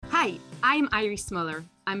Hi, I'm Iris Muller.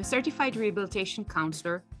 I'm a certified rehabilitation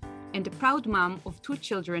counselor and a proud mom of 2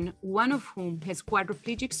 children, one of whom has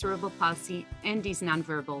quadriplegic cerebral palsy and is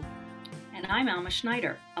nonverbal. And I'm Alma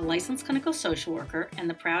Schneider, a licensed clinical social worker and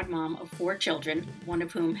the proud mom of 4 children, one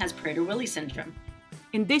of whom has Prader-Willi syndrome.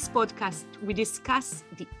 In this podcast, we discuss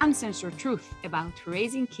the uncensored truth about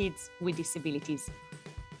raising kids with disabilities.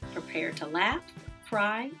 Prepare to laugh,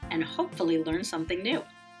 cry, and hopefully learn something new.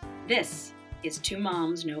 This is 2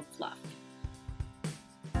 Moms, No Fluff.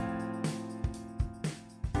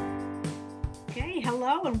 Okay,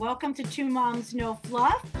 hello and welcome to 2 Moms, No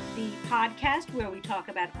Fluff, the podcast where we talk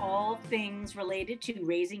about all things related to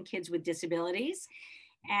raising kids with disabilities.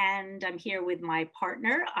 And I'm here with my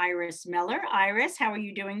partner, Iris Miller. Iris, how are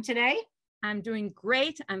you doing today? I'm doing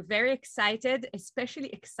great. I'm very excited, especially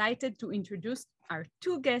excited to introduce our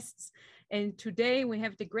 2 guests. And today we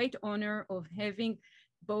have the great honor of having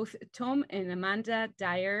both Tom and Amanda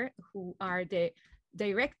Dyer, who are the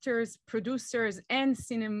directors, producers, and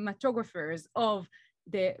cinematographers of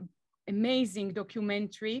the amazing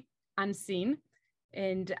documentary, Unseen.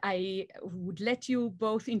 And I would let you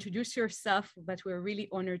both introduce yourself, but we're really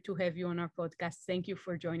honored to have you on our podcast. Thank you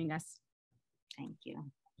for joining us. Thank you.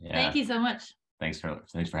 Yeah. Thank you so much. Thanks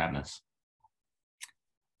for having us.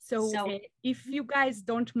 So if you guys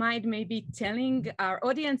don't mind maybe telling our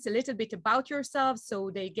audience a little bit about yourselves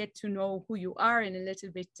so they get to know who you are and a little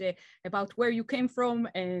bit about where you came from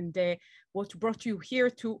and what brought you here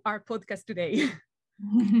to our podcast today.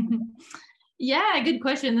 Yeah, good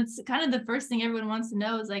question. That's kind of the first thing everyone wants to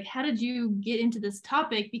know is like, how did you get into this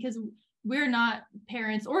topic? Because we're not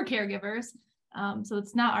parents or caregivers. So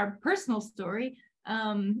it's not our personal story.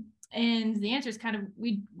 And the answer is kind of,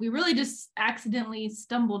 we really just accidentally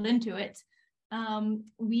stumbled into it.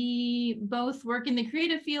 We both work in the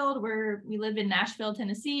creative field where we live in Nashville,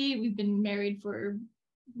 Tennessee. We've been married for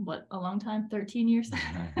a long time, 13 years.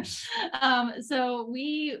 So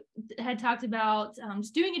we had talked about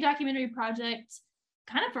just doing a documentary project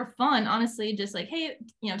kind of for fun, honestly, just like, hey,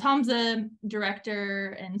 Tom's a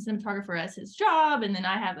director and cinematographer as his job. And then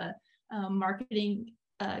I have a marketing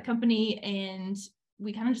company, and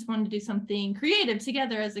we kind of just wanted to do something creative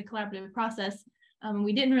together as a collaborative process.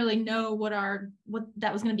 We didn't really know what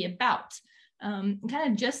that was going to be about. Kind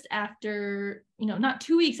of just after, not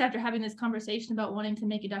 2 weeks after having this conversation about wanting to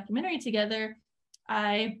make a documentary together,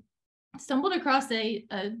 I stumbled across a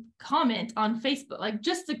comment on Facebook, like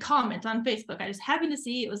just a comment on Facebook. I just happened to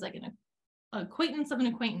see it was like an acquaintance of an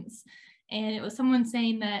acquaintance. And it was someone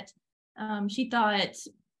saying that she thought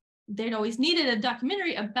they'd always needed a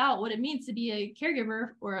documentary about what it means to be a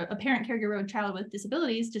caregiver or a parent caregiver of a child with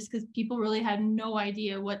disabilities, just because people really had no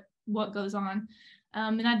idea what goes on.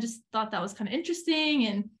 And I just thought that was kind of interesting.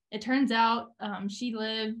 And it turns out she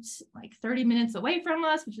lived like 30 minutes away from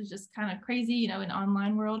us, which was just kind of crazy, in the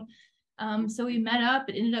online world. So we met up.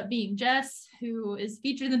 It ended up being Jess, who is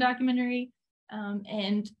featured in the documentary.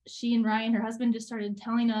 And she and Ryan, her husband, just started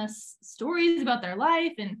telling us stories about their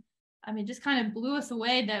life. And it just kind of blew us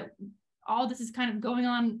away that all this is kind of going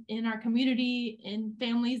on in our community, in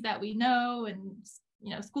families that we know, and,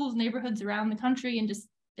 schools, neighborhoods around the country, and just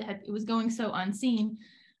it was going so unseen.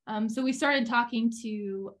 So we started talking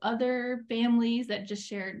to other families that just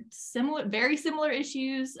shared very similar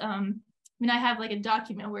issues. I have like a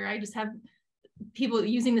document where I just have people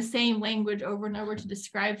using the same language over and over to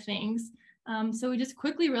describe things. So we just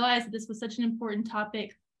quickly realized that this was such an important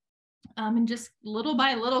topic. And just little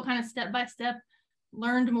by little, kind of step by step,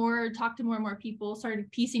 learned more, talked to more and more people,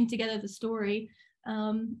 started piecing together the story.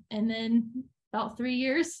 And then about 3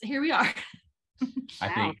 years, here we are. I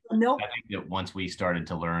think that once we started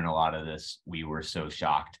to learn a lot of this, we were so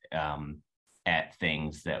shocked at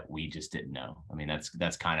things that we just didn't know.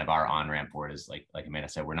 That's kind of our on-ramp for it, is like Amanda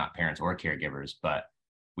said, we're not parents or caregivers, but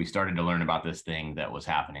we started to learn about this thing that was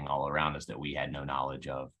happening all around us that we had no knowledge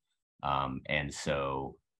of. And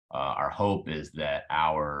so our hope is that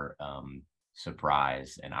our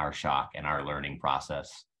surprise and our shock and our learning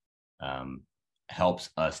process helps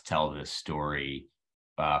us tell this story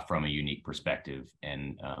from a unique perspective,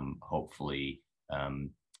 and hopefully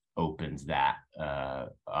opens that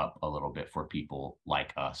up a little bit for people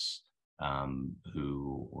like us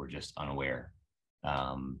who were just unaware.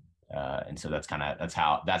 And so that's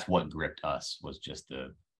what gripped us, was just to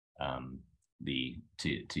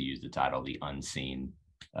use the title, the unseen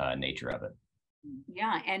nature of it.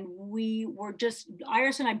 Yeah, and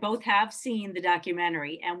Iris and I both have seen the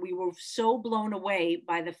documentary, and we were so blown away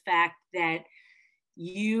by the fact that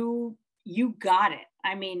you got it.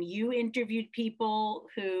 You interviewed people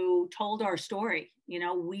who told our story.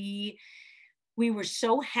 We we were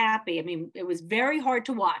so happy. I mean, it was very hard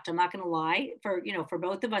to watch. I'm not going to lie, for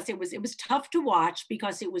both of us, it was tough to watch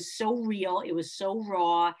because it was so real. It was so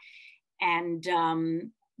raw. And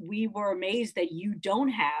we were amazed that you don't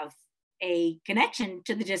have a connection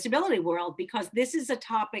to the disability world, because this is a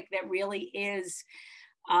topic that really is,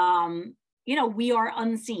 we are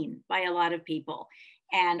unseen by a lot of people.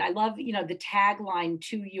 And I love, the tagline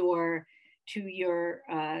to your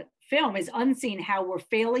film is "Unseen: How We're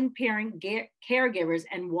Failing Parent Caregivers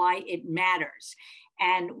and Why It Matters."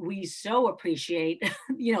 And we so appreciate,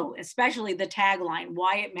 especially the tagline,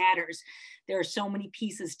 "Why It Matters." There are so many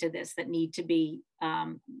pieces to this that need to be,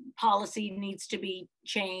 policy needs to be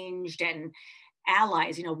changed, and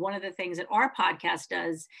allies. One of the things that our podcast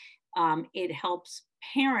does, it helps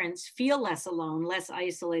parents feel less alone, less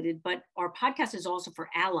isolated, but our podcast is also for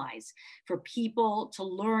allies, for people to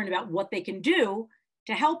learn about what they can do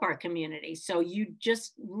to help our community. So you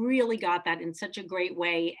just really got that in such a great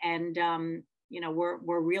way. And,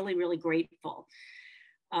 we're really, really grateful.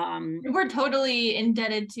 We're totally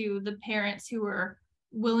indebted to the parents who were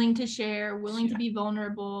willing to share, willing to be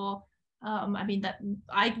vulnerable. That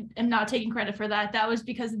I am not taking credit for that. That was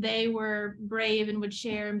because they were brave and would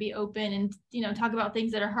share and be open and, talk about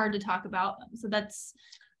things that are hard to talk about. So that's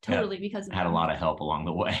totally because of had them. A lot of help along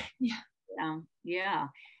the way. Yeah.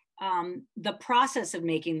 The process of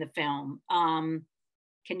making the film,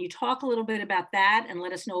 can you talk a little bit about that and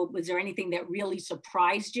let us know, was there anything that really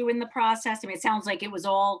surprised you in the process? I mean, it sounds like it was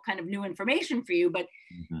all kind of new information for you, but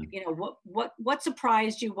what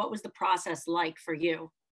surprised you? What was the process like for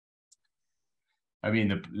you? I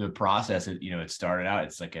mean, the process, it started out,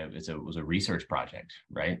 it was a research project,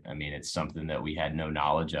 right? I mean, it's something that we had no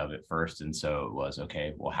knowledge of at first. And so it was,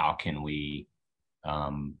 okay, well, how can we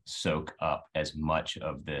soak up as much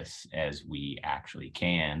of this as we actually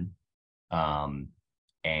can? That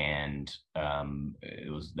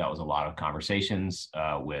was a lot of conversations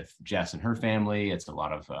with Jess and her family. It's a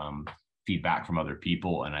lot of feedback from other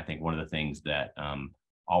people. And I think one of the things that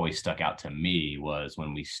always stuck out to me was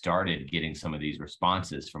when we started getting some of these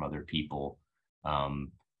responses from other people,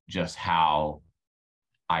 just how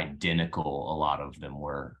identical a lot of them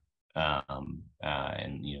were.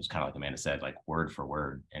 It's kind of like Amanda said, like word for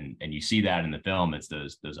word. And you see that in the film. It's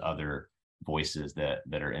those other voices that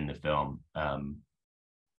are in the film.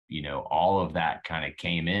 All of that kind of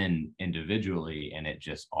came in individually, and it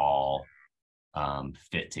just all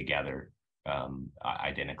fit together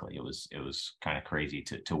identically. It was kind of crazy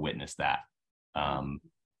to witness that.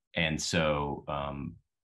 And so,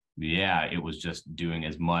 it was just doing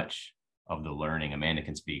as much of the learning. Amanda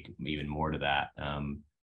can speak even more to that.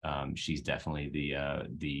 She's definitely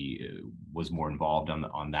was more involved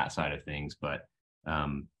on that side of things, but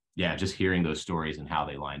just hearing those stories and how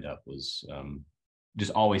they lined up was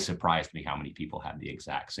just always surprised me how many people had the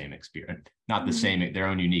exact same experience, not the same, their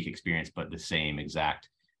own unique experience, but the same exact,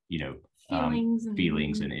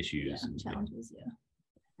 feelings and issues and challenges.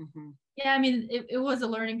 I mean, it was a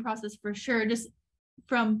learning process for sure, just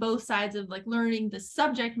from both sides of like learning the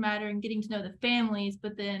subject matter and getting to know the families,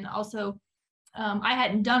 but then also I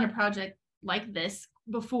hadn't done a project like this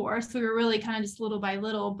before, so we were really kind of just little by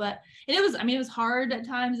little, but it was hard at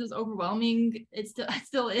times. It was overwhelming. It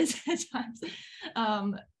still is at times,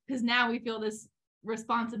 because now we feel this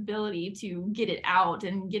responsibility to get it out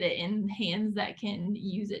and get it in hands that can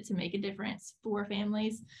use it to make a difference for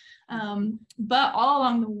families. But all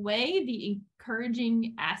along the way, the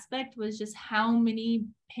encouraging aspect was just how many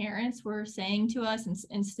parents were saying to us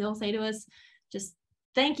and still say to us, just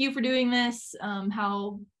thank you for doing this,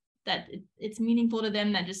 how that it's meaningful to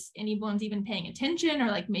them that just anyone's even paying attention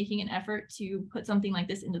or like making an effort to put something like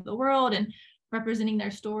this into the world and representing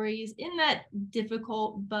their stories in that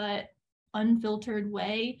difficult but unfiltered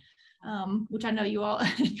way, which I know you all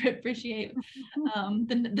appreciate,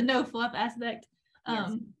 the no fluff aspect.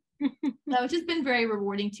 So it's just been very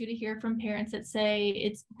rewarding too to hear from parents that say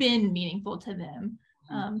it's been meaningful to them.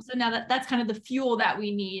 So now that's kind of the fuel that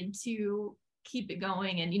we need to keep it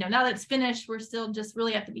going. And now that it's finished, we're still just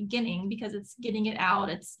really at the beginning, because it's getting it out,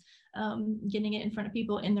 it's getting it in front of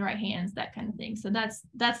people in the right hands, that kind of thing. So that's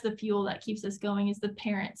the fuel that keeps us going, is the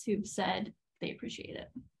parents who've said they appreciate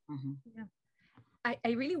it.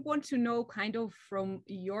 I really want to know kind of from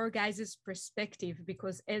your guys' perspective,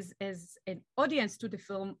 because as an audience to the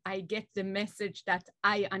film, I get the message that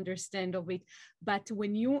I understand of it. But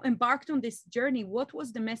when you embarked on this journey, what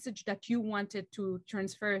was the message that you wanted to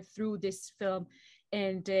transfer through this film?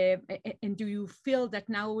 And do you feel that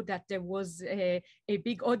now that there was a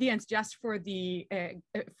big audience just for the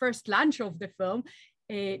first launch of the film,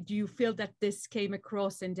 do you feel that this came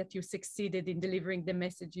across and that you succeeded in delivering the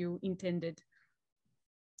message you intended?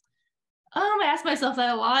 I ask myself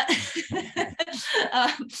that a lot.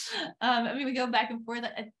 I mean, we go back and forth.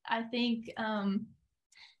 I think,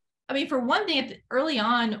 I mean, for one thing, early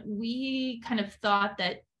on, we kind of thought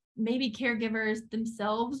that maybe caregivers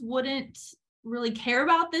themselves wouldn't really care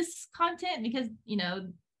about this content because, you know,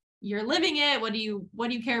 you're living it. What do you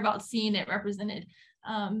care about seeing it represented?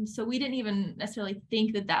 So we didn't even necessarily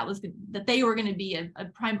think that they were going to be a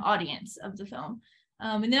prime audience of the film.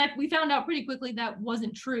 And then we found out pretty quickly that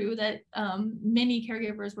wasn't true, that many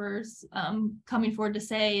caregivers were coming forward to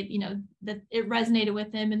say, you know, that it resonated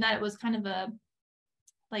with them and that it was kind of a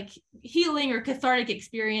like healing or cathartic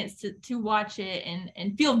experience to watch it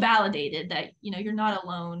and feel validated that, you know, you're not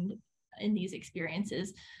alone in these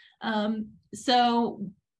experiences. So,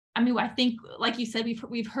 I mean, I think, like you said,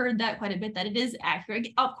 we've heard that quite a bit, that it is accurate.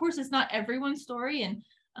 Of course, it's not everyone's story. And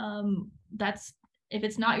if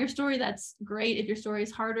it's not your story, that's great. If your story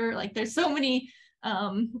is harder, like there's so many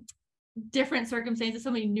different circumstances,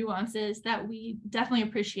 so many nuances that we definitely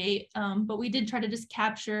appreciate. But we did try to just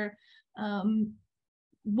capture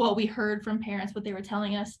what we heard from parents, what they were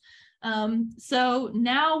telling us. So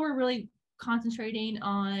now we're really concentrating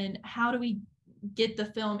on how do we get the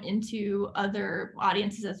film into other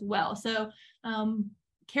audiences as well. So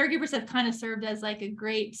caregivers have kind of served as like a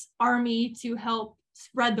great army to help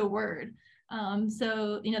spread the word.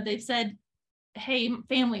 So, you know, they've said, hey,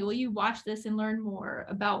 family, will you watch this and learn more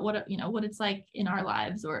about what it's like in our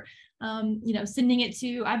lives? Or, you know, sending it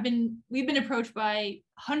to, we've been approached by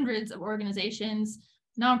hundreds of organizations,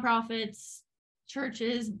 nonprofits,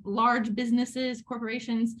 churches, large businesses,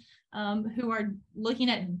 corporations, who are looking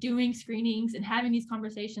at doing screenings and having these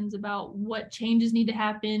conversations about what changes need to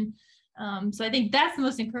happen. So I think that's the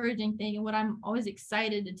most encouraging thing. And what I'm always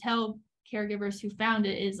excited to tell caregivers who found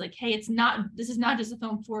it is like, hey, this is not just a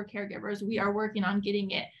film for caregivers. We are working on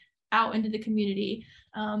getting it out into the community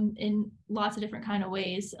in lots of different kind of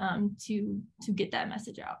ways to get that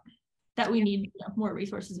message out, that we need, you know, more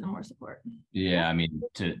resources and more support. Yeah, I mean,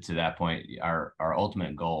 to that point, our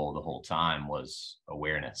ultimate goal the whole time was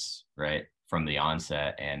awareness, right, from the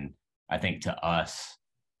onset. And I think to us,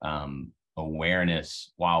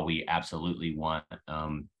 awareness, while we absolutely want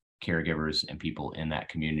caregivers and people in that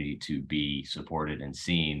community to be supported and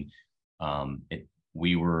seen, our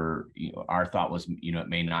thought was, you know, it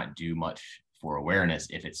may not do much for awareness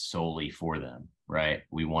if it's solely for them, right?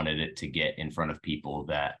 We wanted it to get in front of people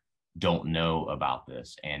that don't know about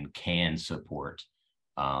this and can support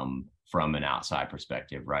from an outside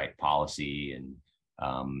perspective, right? Policy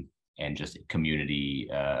and just community,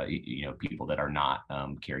 you know, people that are not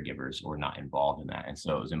caregivers or not involved in that. And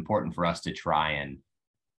so it was important for us to try and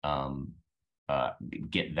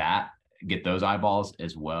get those eyeballs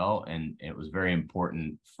as well. And it was very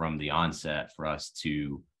important from the onset for us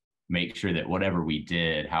to make sure that whatever we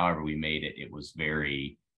did, however we made it, it was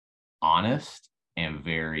very honest and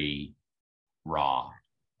very raw.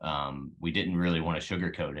 We didn't really want to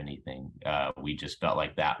sugarcoat anything. We just felt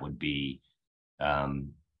like that would be,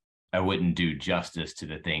 I wouldn't do justice to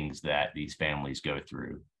the things that these families go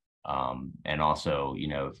through. And also, you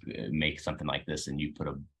know, make something like this and you put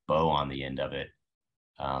a bow on the end of it,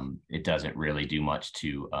 it doesn't really do much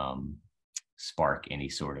to spark any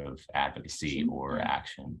sort of advocacy or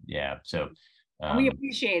action. Yeah. So we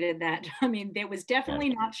appreciated that. I mean, there was definitely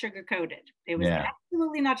not sugar-coated. It was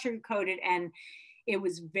absolutely not sugar-coated. And it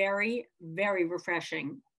was very, very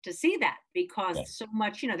refreshing to see that, because so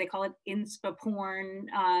much, you know, they call it inspa porn,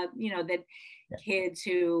 you know, that kids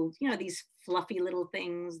who, you know, these fluffy little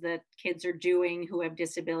things that kids are doing who have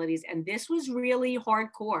disabilities. And this was really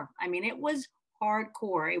hardcore. I mean, it was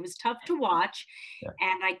hardcore. It was tough to watch.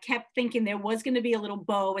 And I kept thinking there was going to be a little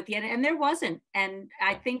bow at the end, and there wasn't. And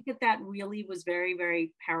I think that really was very,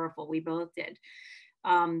 very powerful. We both did.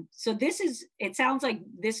 So it sounds like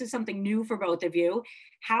this is something new for both of you.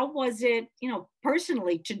 How was it, you know,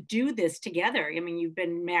 personally to do this together? I mean, you've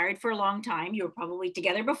been married for a long time. You were probably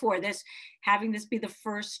together before this. Having this be the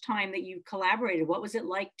first time that you collaborated, what was it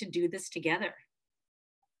like to do this together?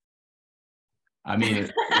 I mean,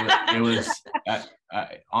 it was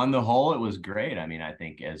on the whole, it was great. I mean, I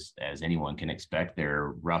think as anyone can expect, there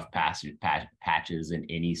are rough patches in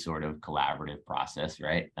any sort of collaborative process,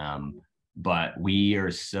 right? But we're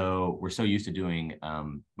so used to doing,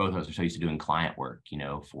 both of us are so used to doing client work, you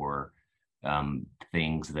know, for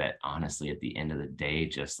things that honestly, at the end of the day,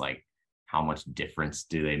 just like, how much difference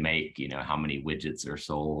do they make? You know, how many widgets are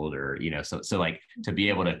sold, or, you know, so like to be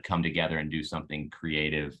able to come together and do something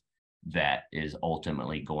creative that is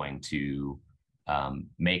ultimately going to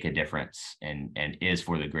make a difference and is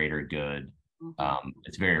for the greater good,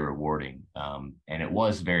 it's very rewarding. And it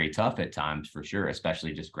was very tough at times for sure,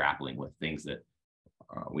 especially just grappling with things that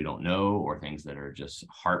we don't know, or things that are just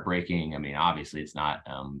heartbreaking. I mean, obviously it's not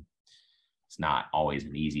always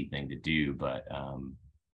an easy thing to do, but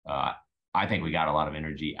I think we got a lot of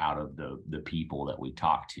energy out of the people that we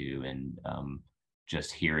talked to, and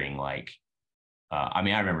just hearing like, I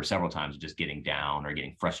mean, I remember several times just getting down or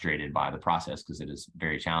getting frustrated by the process because it is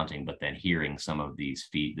very challenging, but then hearing some of this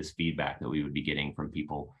feedback that we would be getting from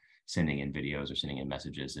people sending in videos or sending in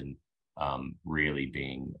messages, and really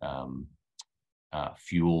being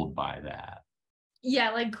fueled by that.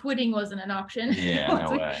 Yeah, like quitting wasn't an option. Yeah,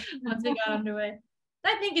 no way. Once we got underway.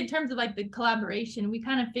 I think in terms of like the collaboration, we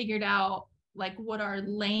kind of figured out like what our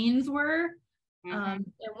lanes were. And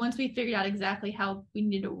once we figured out exactly how we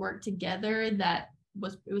needed to work together, it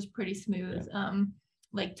was pretty smooth. Yeah.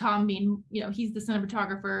 Like Tom being, he's the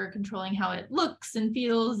cinematographer, controlling how it looks and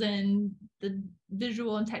feels and the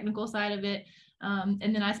visual and technical side of it. And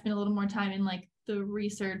then I spent a little more time in like the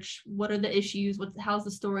research. What are the issues? How's the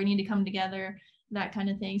story need to come together? That kind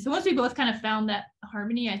of thing. So once we both kind of found that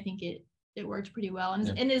harmony, I think it worked pretty well.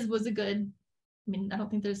 And it was a good, I mean, I don't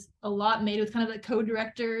think there's a lot made with kind of the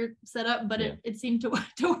co-director setup, but it seemed to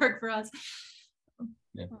work for us.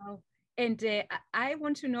 Yeah. Wow. And I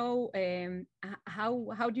want to know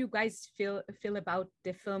how do you guys feel about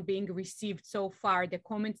the film being received so far? The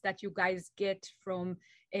comments that you guys get from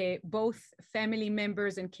both family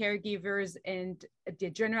members and caregivers and the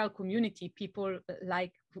general community, people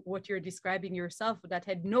like what you're describing yourself that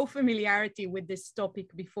had no familiarity with this topic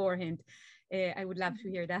beforehand. I would love to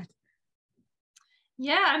hear that.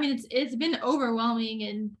 Yeah, I mean, it's been overwhelming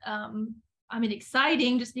and I mean,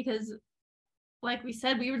 exciting, just because, like we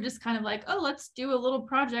said, we were just kind of like, oh, let's do a little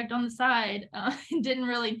project on the side. Didn't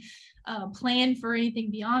really plan for anything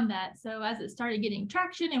beyond that. So as it started getting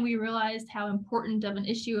traction and we realized how important of an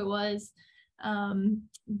issue it was,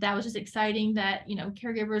 that was just exciting that,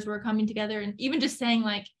 caregivers were coming together, and even just saying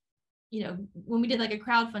like, when we did like a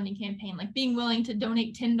crowdfunding campaign, like being willing to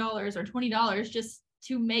donate $10 or $20 just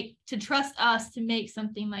to trust us to make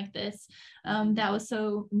something like this, that was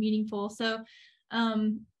so meaningful. So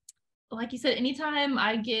like you said, anytime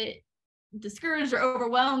I get discouraged or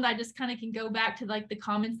overwhelmed, I just kind of can go back to like the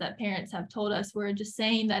comments that parents have told us, where just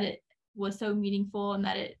saying that it was so meaningful and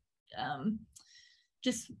that it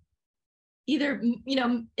just either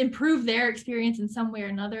improve their experience in some way or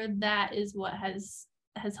another. That is what has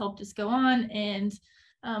helped us go on. And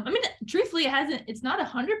I mean, truthfully, it's not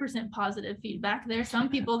 100% positive feedback. There's some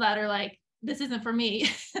people that are like, this isn't for me.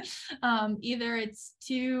 Either it's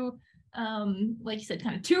too, like you said,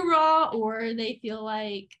 kind of too raw, or they feel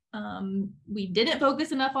like we didn't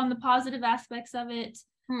focus enough on the positive aspects of it.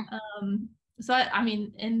 So I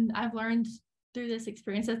mean, and I've learned through this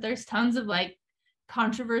experience that there's tons of like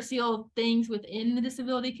controversial things within the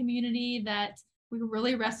disability community that we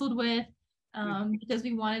really wrestled with. Because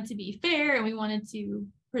we wanted to be fair and we wanted to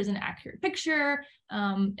present an accurate picture,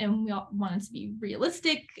 and we all wanted to be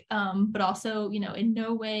realistic, but also, in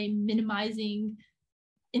no way minimizing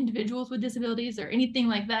individuals with disabilities or anything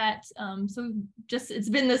like that. So just, it's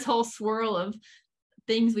been this whole swirl of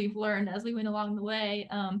things we've learned as we went along the way.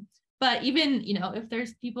 But even, if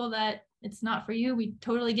there's people that it's not for you, we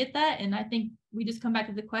totally get that. And I think we just come back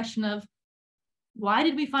to the question of, why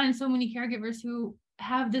did we find so many caregivers who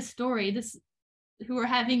have this story, who are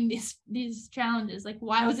having these challenges? Like,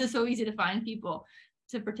 why was it so easy to find people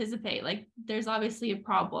to participate? Like, there's obviously a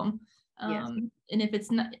problem. Yes. And if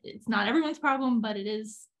it's not everyone's problem, but it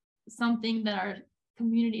is something that our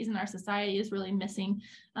communities and our society is really missing.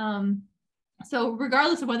 So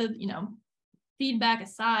regardless of whether, feedback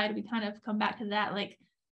aside, we kind of come back to that. Like,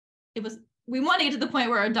 we want to get to the point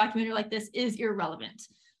where a documentary like this is irrelevant.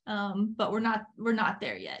 But we're not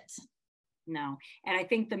there yet. No. And I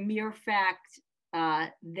think the mere fact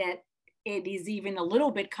that it is even a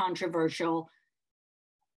little bit controversial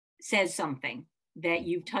says something, that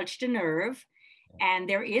you've touched a nerve. And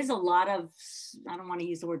there is a lot of, I don't want to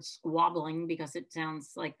use the word squabbling because it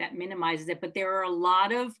sounds like that minimizes it, but there are a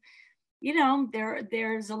lot of,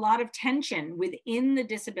 there's a lot of tension within the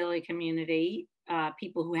disability community,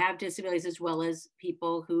 people who have disabilities, as well as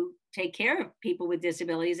people who take care of people with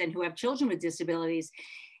disabilities and who have children with disabilities.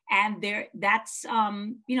 And that's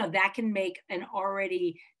that can make an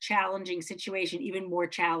already challenging situation even more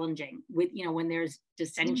challenging with, when there's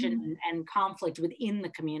dissension and conflict within the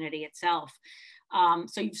community itself.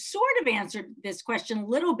 So you've sort of answered this question a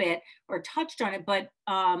little bit or touched on it, but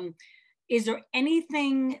is there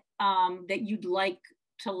anything that you'd like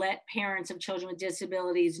to let parents of children with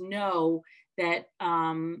disabilities know that,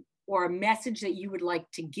 or a message that you would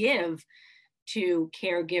like to give to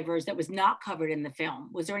caregivers that was not covered in the film?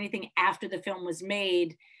 Was there anything after the film was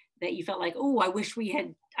made that you felt like, oh, I wish we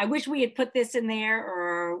had put this in there,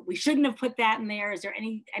 or we shouldn't have put that in there? Is there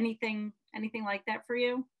anything like that for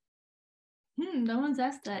you? No one's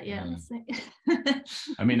asked that yet. Let's see.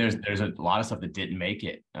 I mean, there's a lot of stuff that didn't make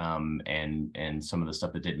it, and some of the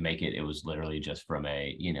stuff that didn't make it, it was literally just from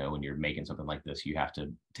a, when you're making something like this, you have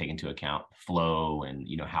to take into account flow and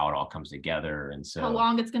how it all comes together, and so how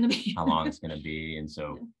long it's going to be. And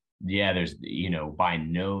so yeah, there's by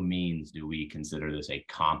no means do we consider this a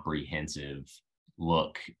comprehensive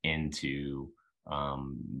look into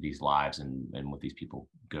these lives and what these people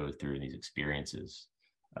go through and these experiences.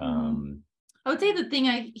 I would say the thing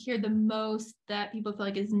I hear the most that people feel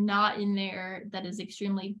like is not in there that is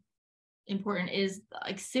extremely important is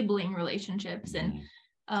like sibling relationships and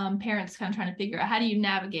parents kind of trying to figure out how do you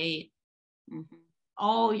navigate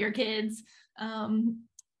all your kids and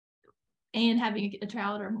having a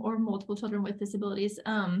child or multiple children with disabilities.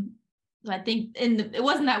 So I think it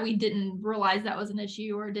wasn't that we didn't realize that was an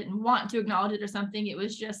issue or didn't want to acknowledge it or something. It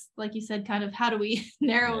was just, like you said, kind of how do we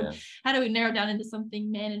narrow down into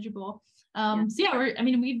something manageable? So yeah,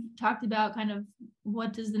 we've talked about kind of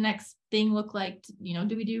what does the next thing look like?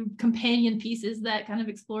 Do we do companion pieces that kind of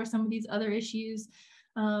explore some of these other issues?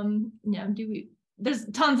 There's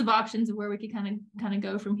tons of options of where we could kind of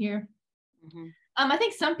go from here. I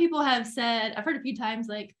think some people have said, I've heard a few times,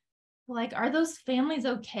 like, are those families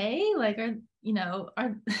okay? Like, are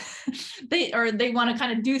they want to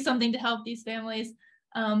kind of do something to help these families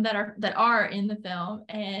that are in the film?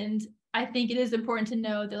 And I think it is important to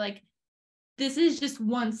know that, like, this is just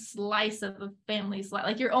one slice of a family's life.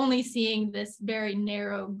 Like, you're only seeing this very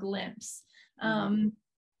narrow glimpse.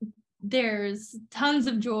 There's tons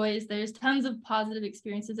of joys. There's tons of positive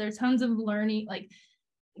experiences. There's tons of learning, like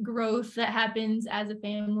growth that happens as a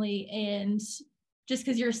family. And just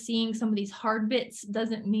because you're seeing some of these hard bits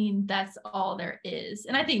doesn't mean that's all there is.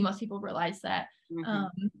 And I think most people realize that.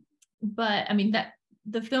 But I mean, that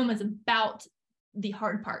the film is about the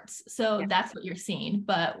hard parts. So that's what you're seeing.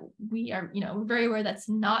 But we are, we're very aware that's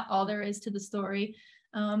not all there is to the story.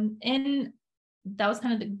 And that was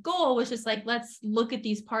kind of the goal, was just like, let's look at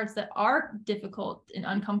these parts that are difficult and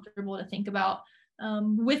uncomfortable to think about,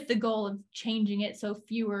 with the goal of changing it so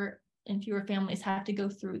fewer and fewer families have to go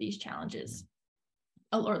through these challenges,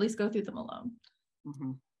 or at least go through them alone.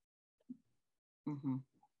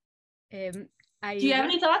 Do you have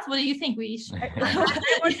any thoughts? What do you think we should?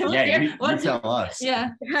 You tell us. Yeah.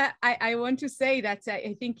 I want to say that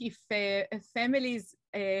I think if families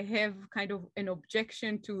have kind of an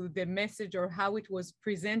objection to the message or how it was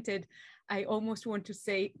presented, I almost want to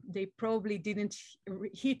say they probably didn't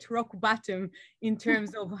hit rock bottom in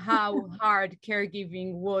terms of how hard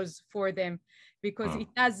caregiving was for them, because it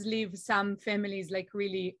does leave some families like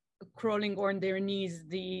really crawling on their knees.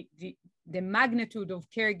 The magnitude of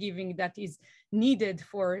caregiving that is needed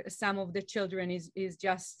for some of the children is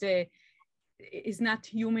just is not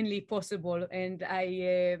humanly possible. And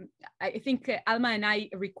I think Alma and I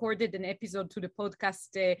recorded an episode to the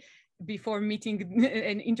podcast before meeting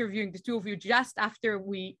and interviewing the two of you, just after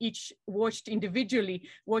we each watched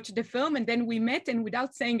the film, and then we met, and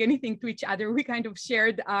without saying anything to each other, we kind of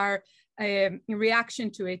shared our reaction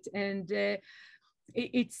to it. And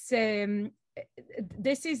it's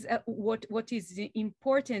this is what is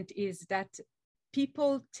important, is that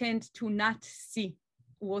people tend to not see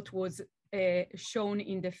what was shown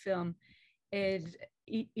in the film. And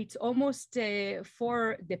it's almost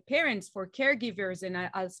for the parents, for caregivers, and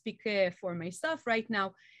I'll speak for myself right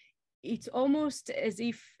now, it's almost as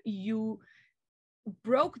if you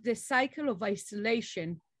broke the cycle of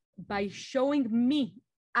isolation by showing me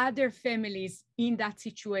other families in that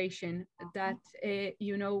situation that,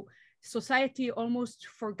 society almost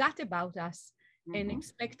forgot about us and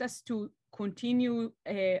expect us to continue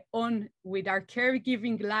on with our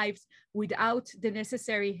caregiving lives without the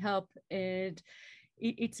necessary help. And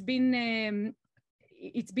it's been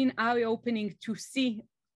eye-opening to see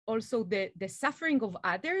also the suffering of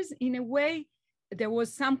others. In a way, there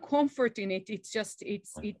was some comfort in it. It's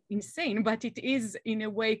insane, but it is in a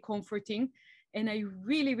way comforting. And I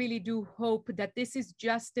really, really do hope that this is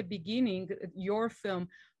just the beginning, your film,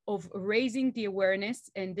 of raising the awareness.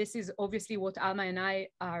 And this is obviously what Alma and I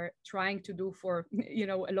are trying to do for a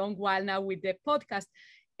long while now with the podcast,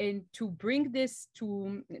 and to bring this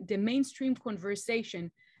to the mainstream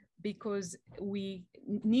conversation, because we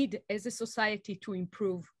need as a society to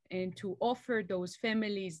improve and to offer those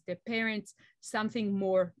families, the parents, something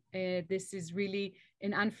more. This is really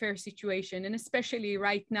an unfair situation, and especially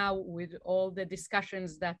right now with all the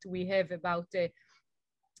discussions that we have about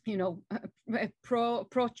you know,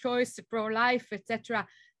 pro-choice, pro-life, etc.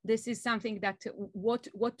 This is something that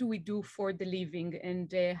what do we do for the living,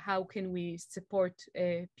 and how can we support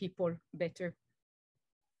people better?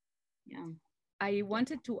 Yeah. I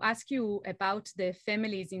wanted to ask you about the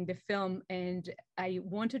families in the film, and I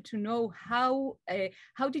wanted to know how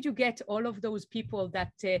did you get all of those people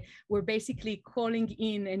that were basically calling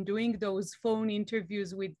in and doing those phone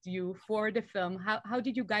interviews with you for the film? How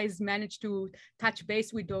did you guys manage to touch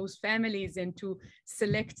base with those families and to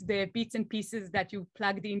select the bits and pieces that you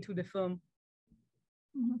plugged into the film?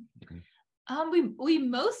 We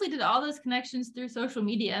mostly did all those connections through social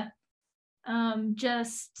media.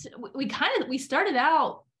 We started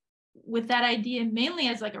out with that idea mainly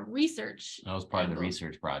as like a research. That was part of the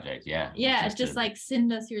research project. Yeah. It's just like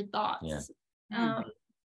send us your thoughts. Yeah.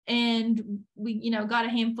 And we, you know, got a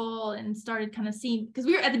handful and started kind of seeing, because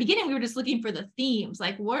we were at the beginning, we were just looking for the themes,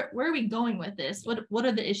 like where are we going with this? What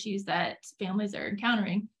are the issues that families are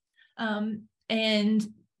encountering? And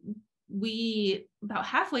we about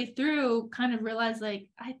halfway through kind of realized, like,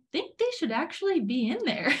 I think they should actually be in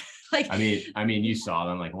there. Like, I mean, you saw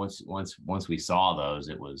them, like once we saw those,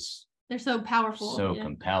 they're so powerful, so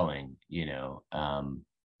compelling, you know.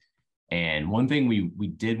 And one thing we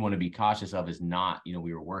did want to be cautious of is not, you know,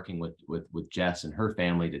 we were working with Jess and her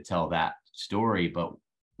family to tell that story, but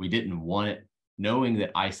we didn't want it, knowing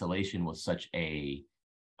that isolation was such a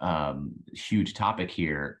huge topic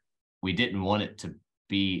here. We didn't want it to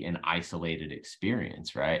be an isolated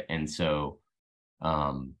experience, right? And so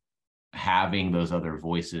having those other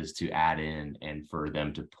voices to add in and for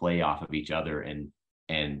them to play off of each other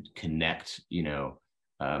and connect, you know,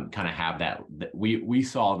 kind of have that we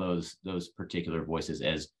saw those particular voices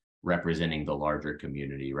as representing the larger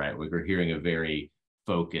community, right? We were hearing a very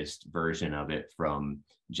focused version of it from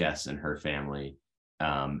Jess and her family,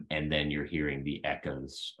 and then you're hearing the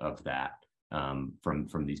echoes of that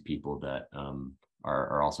from these people that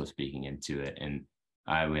are also speaking into it. And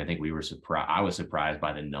I think we were surprised. I was surprised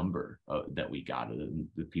by the number that we got,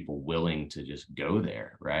 the people willing to just go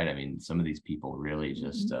there, right? I mean, some of these people really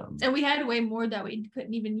just and we had way more that we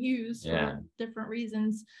couldn't even use for different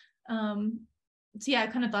reasons. So yeah, I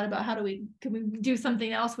kind of thought about can we do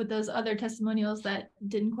something else with those other testimonials that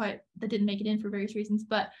didn't make it in for various reasons.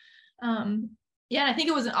 But yeah, and I think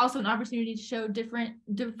it was also an opportunity to show different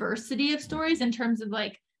diversity of stories in terms of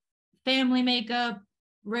like family makeup,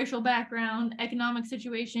 racial background, economic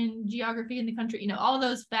situation, geography in the country, you know, all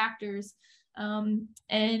those factors.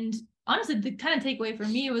 And honestly, the kind of takeaway for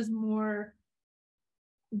me was more,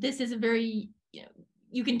 this is a very, you know,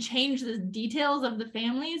 you can change the details of the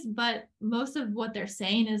families, but most of what they're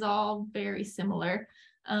saying is all very similar.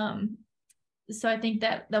 So I think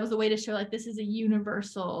that was a way to show like this is a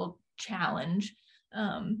universal challenge.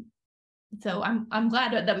 So I'm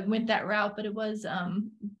glad that we went that route, but it was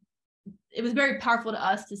very powerful to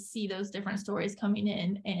us to see those different stories coming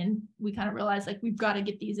in, and we kind of realized like we've got to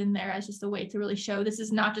get these in there as just a way to really show this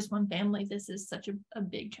is not just one family, this is such a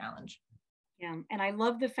big challenge. Yeah, and I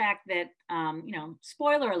love the fact that you know,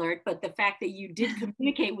 spoiler alert, but the fact that you did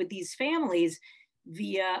communicate with these families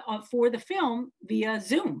via for the film via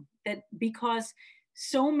Zoom, that because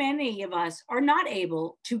so many of us are not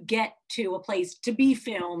able to get to a place to be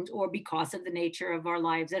filmed, or because of the nature of our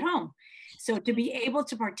lives at home. So to be able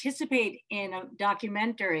to participate in a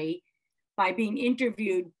documentary by being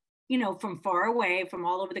interviewed, you know, from far away, from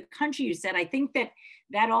all over the country, you said, I think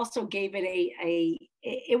that also gave it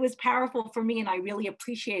it was powerful for me. And I really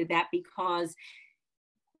appreciated that, because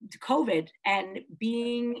COVID and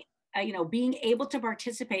being able to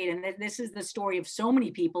participate, and this is the story of so many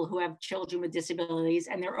people who have children with disabilities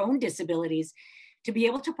and their own disabilities, to be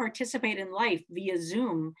able to participate in life via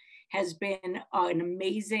Zoom has been an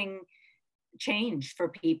amazing change for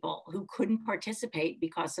people who couldn't participate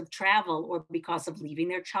because of travel or because of leaving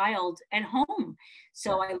their child at home.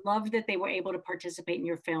 So I love that they were able to participate in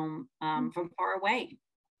your film from far away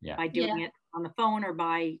by doing it on the phone or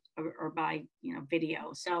by you know,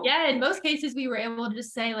 video. So yeah, in most cases we were able to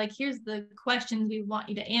just say like, here's the questions we want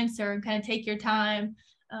you to answer, and kind of take your time,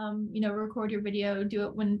 you know, record your video, do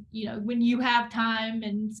it when you have time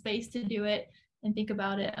and space to do it and think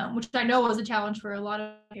about it, which I know was a challenge for a lot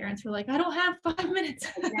of parents who are like, I don't have 5 minutes.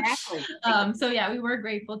 Exactly. So yeah, we were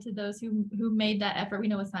grateful to those who made that effort. We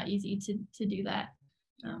know it's not easy to do that.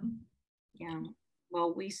 Yeah.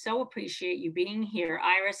 Well, we so appreciate you being here.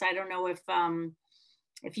 Iris, I don't know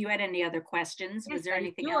if you had any other questions. Yes, was there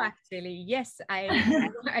anything else? Actually, yes,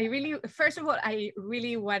 I really, first of all, I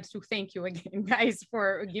really want to thank you again, guys,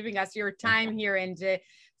 for giving us your time here and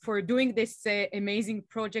for doing this amazing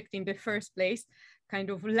project in the first place. kind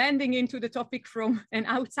of landing into the topic from an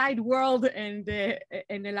outside world and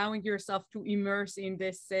allowing yourself to immerse in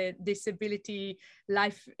this disability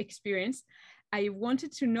life experience. I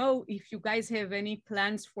wanted to know if you guys have any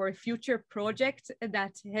plans for a future project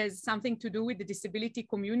that has something to do with the disability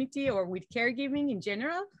community or with caregiving in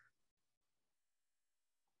general.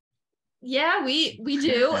 Yeah, we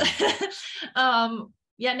do.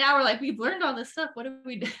 Yeah, now we're like, we've learned all this stuff. What do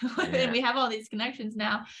we do? And we have all these connections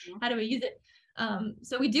now. How do we use it?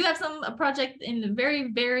 So we do have a project in the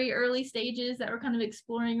very, very early stages that we're kind of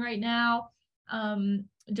exploring right now,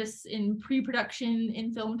 just in pre-production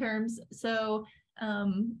in film terms. So, I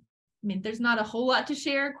mean, there's not a whole lot to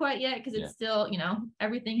share quite yet because it's still, you know,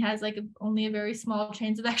 everything has like only a very small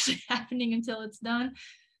chance of actually happening until it's done.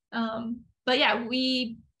 But yeah,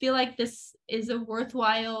 we feel like this is a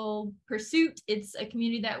worthwhile pursuit. It's a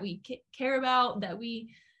community that we care about, that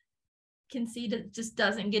we can see that just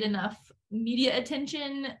doesn't get enough media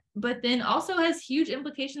attention, but then also has huge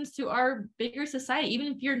implications to our bigger society. Even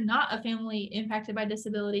if you're not a family impacted by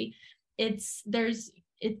disability, it's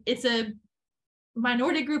a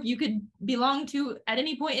minority group you could belong to at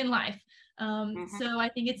any point in life. So I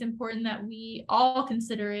think it's important that we all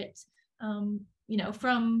consider it, you know,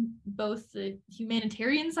 from both the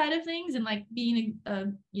humanitarian side of things and like being,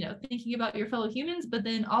 you know, thinking about your fellow humans, but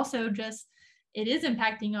then also just it is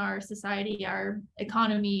impacting our society, our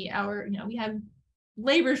economy, you know, we have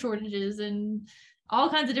labor shortages and all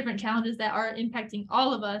kinds of different challenges that are impacting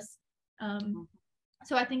all of us.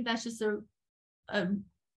 So I think that's just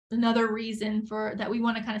another reason that we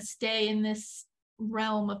want to kind of stay in this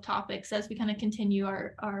realm of topics as we kind of continue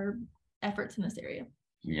our efforts in this area.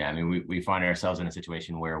 Yeah, I mean, we find ourselves in a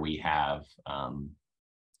situation where we have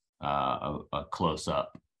a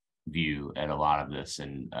close-up view at a lot of this,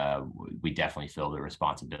 and we definitely feel the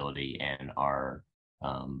responsibility and are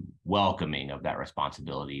welcoming of that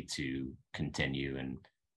responsibility to continue, and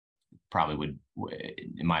probably would,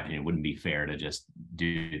 in my opinion, wouldn't be fair to just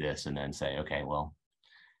do this and then say, okay, well,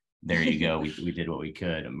 there you go, we did what we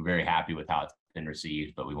could. I'm very happy with how it's been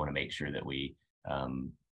received, but we want to make sure that we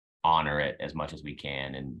honor it as much as we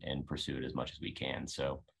can and pursue it as much as we can.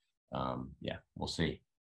 So yeah, we'll see.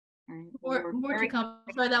 More to come.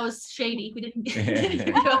 Sorry, that was shady. We didn't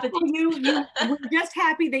we're just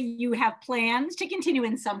happy that you have plans to continue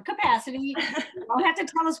in some capacity. You don't have to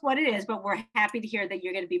tell us what it is, but we're happy to hear that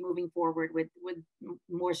you're going to be moving forward with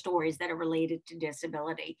more stories that are related to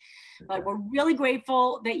disability. But we're really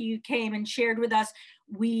grateful that you came and shared with us.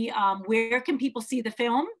 Where can people see the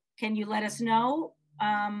film? Can you let us know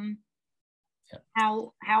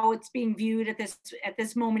how it's being viewed at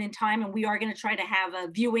this moment in time? And we are going to try to have a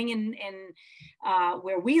viewing in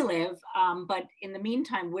where we live, but in the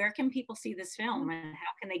meantime, where can people see this film and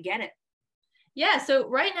how can they get it? Yeah, so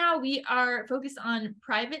right now we are focused on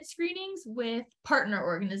private screenings with partner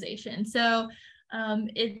organizations. So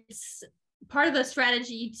it's part of the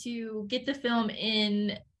strategy to get the film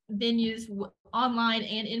in venues online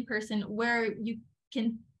and in person where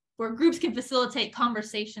groups can facilitate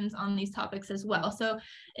conversations on these topics as well. So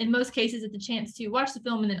in most cases, it's a chance to watch the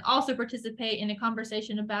film and then also participate in a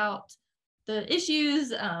conversation about the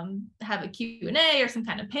issues, have a Q&A or some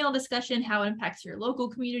kind of panel discussion, how it impacts your local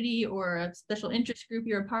community or a special interest group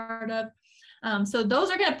you're a part of. So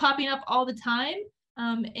those are kind of popping up all the time.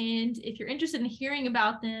 And if you're interested in hearing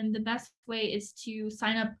about them, the best way is to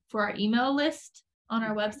sign up for our email list on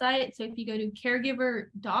our website. So if you go to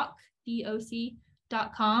Caregiver Doc.com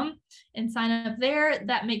and sign up there,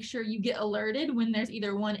 that makes sure you get alerted when there's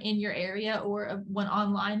either one in your area or one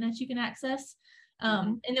online that you can access.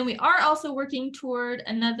 And then we are also working toward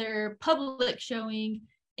another public showing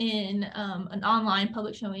an online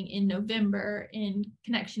public showing in November in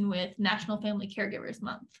connection with National Family Caregivers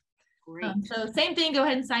Month. Great. So same thing, go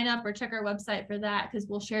ahead and sign up or check our website for that because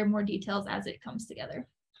we'll share more details as it comes together.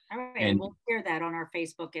 All right, and we'll share that on our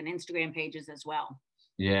Facebook and Instagram pages as well.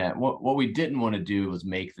 Yeah, what we didn't want to do was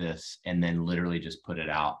make this and then literally just put it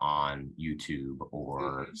out on YouTube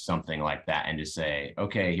or something like that and just say,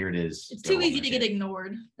 okay, here it is. It's too easy to get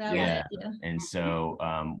ignored. Yeah. And so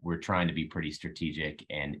we're trying to be pretty strategic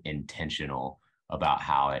and intentional about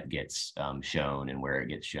how it gets shown and where it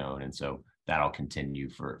gets shown. And so that'll continue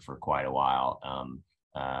for quite a while.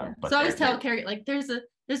 But so I always tell Carrie, like there's a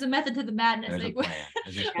method to the madness. Like,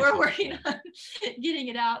 we're working on getting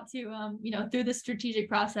it out to, through the strategic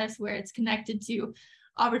process where it's connected to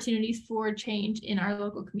opportunities for change in our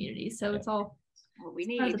local communities. So it's all what we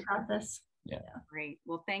need. Part of the process. Yeah. Great.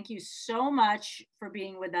 Well, thank you so much for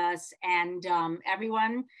being with us. And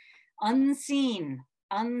everyone, Unseen,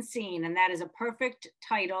 Unseen, and that is a perfect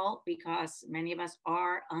title because many of us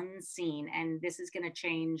are unseen, and this is going to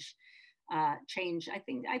change. I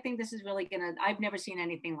think this is really going to. I've never seen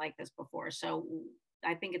anything like this before, so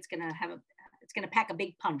I think it's going to pack a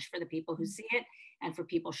big punch for the people who see it and for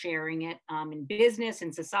people sharing it in business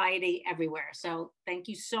and society everywhere. So thank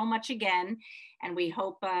you so much again, and we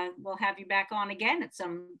hope we'll have you back on again at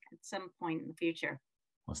some point in the future.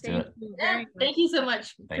 Let's do it. Thank you so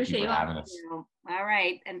much. Thank you for having us. All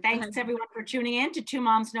right. And thanks everyone for tuning in to Two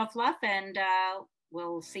Moms No Fluff. And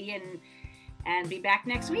we'll see you and be back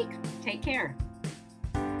next week. Take care.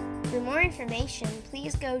 For more information,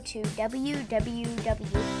 please go to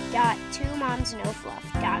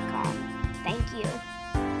www.twomomsnofluff.com. Thank you.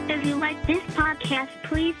 If you like this podcast,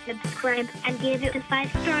 please subscribe and give it a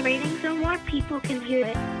 5-star rating so more people can hear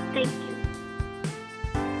it. Thank you.